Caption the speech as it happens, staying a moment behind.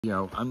You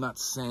know, I'm not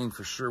saying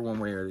for sure one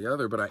way or the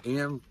other, but I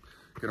am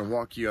gonna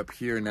walk you up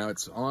here. Now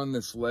it's on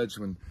this ledge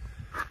when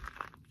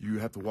you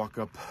have to walk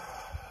up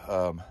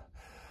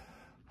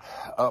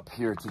up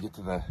here to get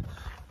to the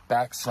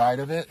back side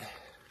of it.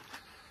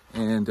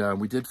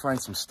 And we did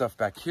find some stuff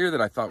back here that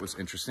I thought was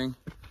interesting.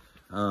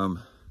 Let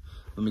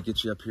me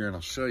get you up here and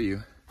I'll show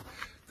you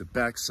the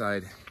back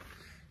side.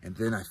 And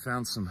then I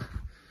found some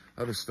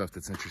other stuff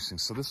that's interesting.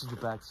 So this is the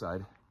back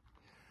side,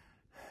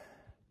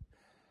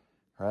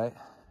 right?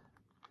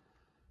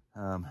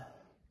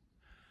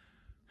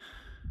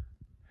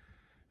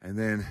 And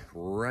then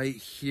right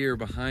here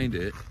behind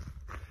it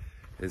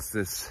is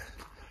this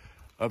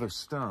other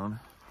stone,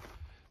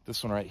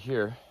 this one right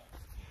here.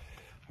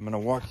 I'm gonna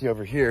walk you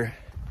over here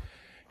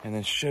and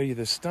then show you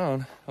this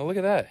stone. Oh, look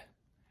at that.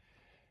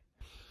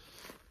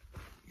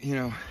 You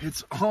know,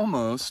 it's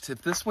almost,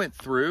 if this went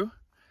through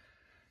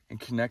and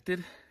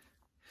connected,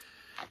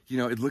 you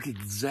know, it'd look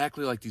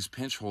exactly like these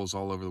pinch holes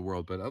all over the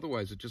world, but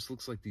otherwise it just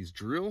looks like these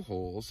drill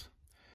holes